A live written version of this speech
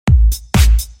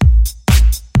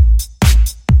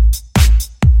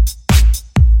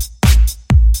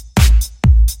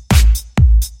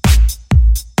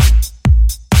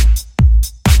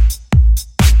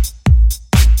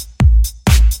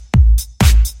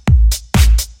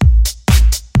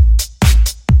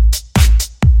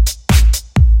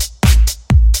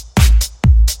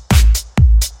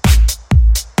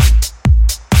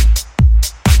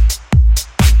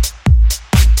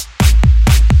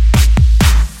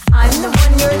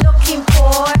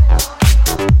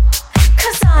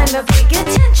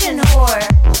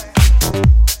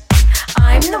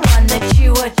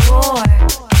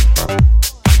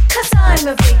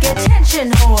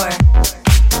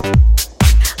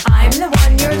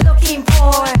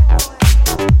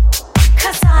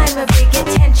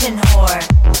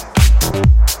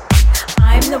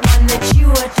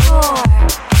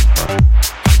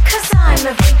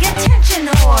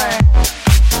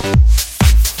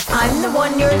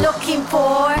one you're looking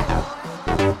for.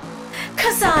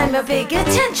 'Cause I'm a big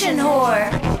attention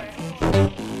whore.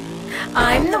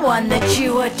 I'm the one that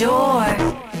you adore.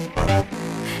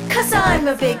 'Cause I'm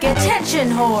a big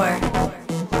attention whore.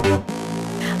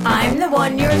 I'm the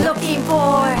one you're looking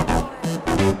for.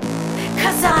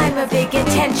 'Cause I'm a big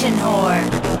attention whore.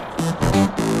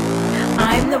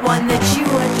 I'm the one that you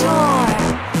adore.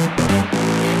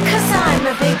 'Cause I'm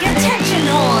a big attention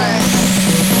whore.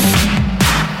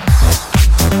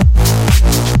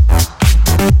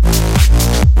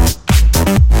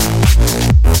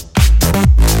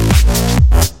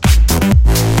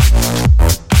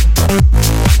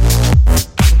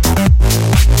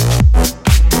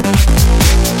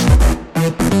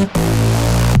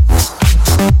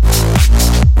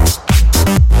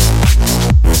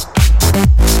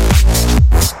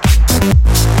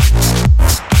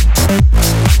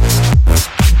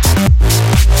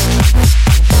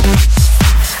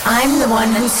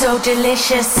 So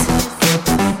delicious.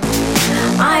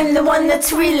 I'm the one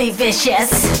that's really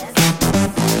vicious.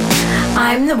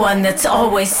 I'm the one that's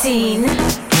always seen.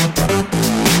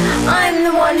 I'm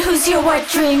the one who's your wet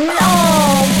dream.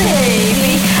 Oh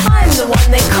baby, I'm the one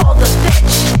they call the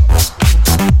bitch.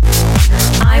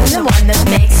 I'm the one that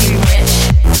makes you rich.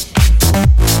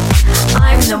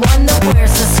 I'm the one that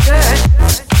wears the skirt.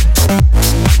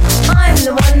 I'm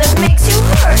the one that makes you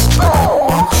hurt.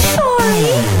 Oh, sorry.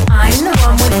 I'm the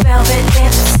one with velvet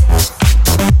lips.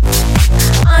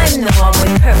 I'm the one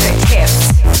with perfect hips.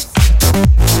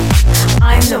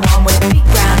 I'm the one with big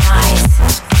brown eyes.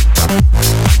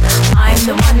 I'm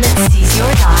the one that sees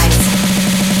your lies.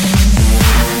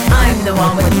 I'm the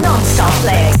one with non-stop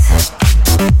legs.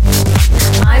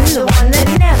 I'm the one that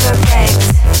never begs.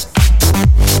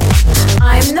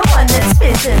 I'm the one that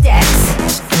spins the decks.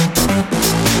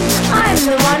 I'm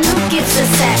the one who gives the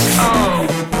sex. Oh,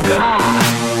 God.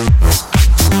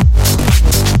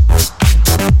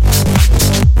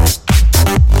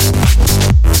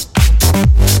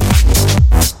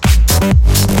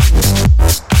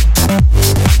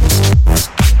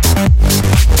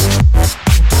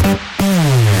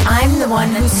 I'm the one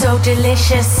who's so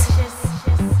delicious.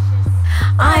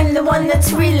 I'm the one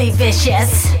that's really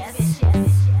vicious.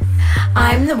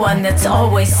 I'm the one that's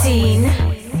always seen.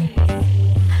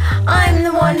 I'm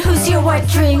the one who's your wet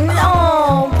dream.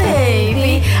 Oh,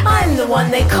 baby, I'm the one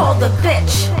they call the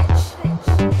bitch.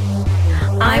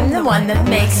 I'm the one that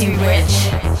makes you rich.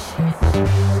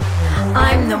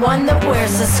 I'm the one that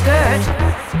wears a skirt.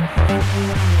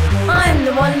 I'm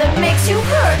the one that makes you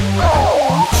hurt.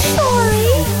 Oh, sorry.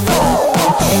 Oh,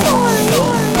 sorry.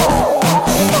 Oh,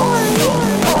 sorry.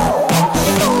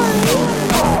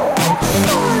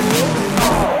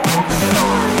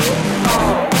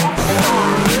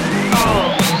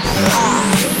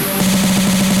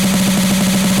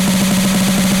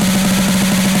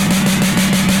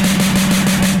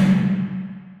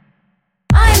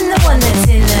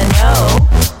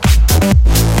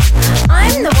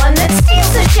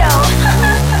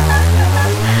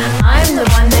 I'm the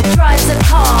one that drives a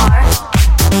car.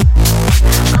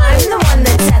 I'm the one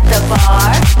that's at the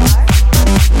bar.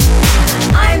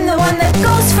 I'm the one that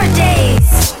goes for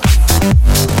days.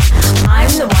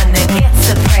 I'm the one that gets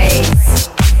the praise.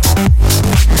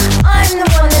 I'm the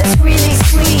one that's really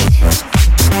sweet.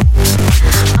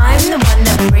 I'm the one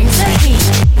that brings the heat.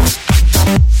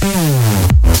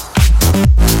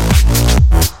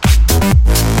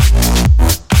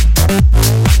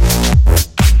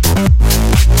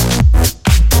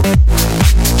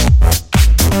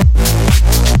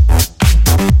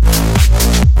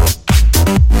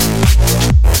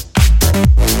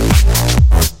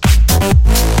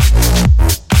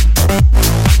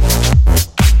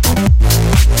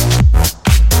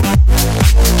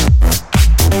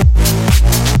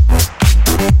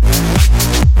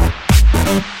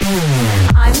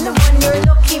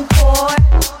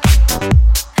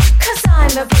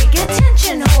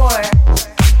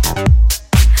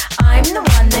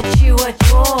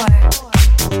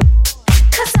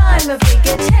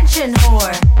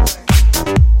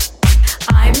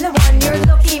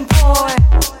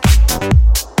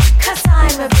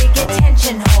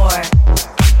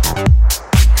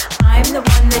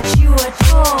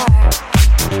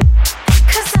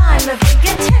 I'm a big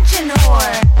attention whore.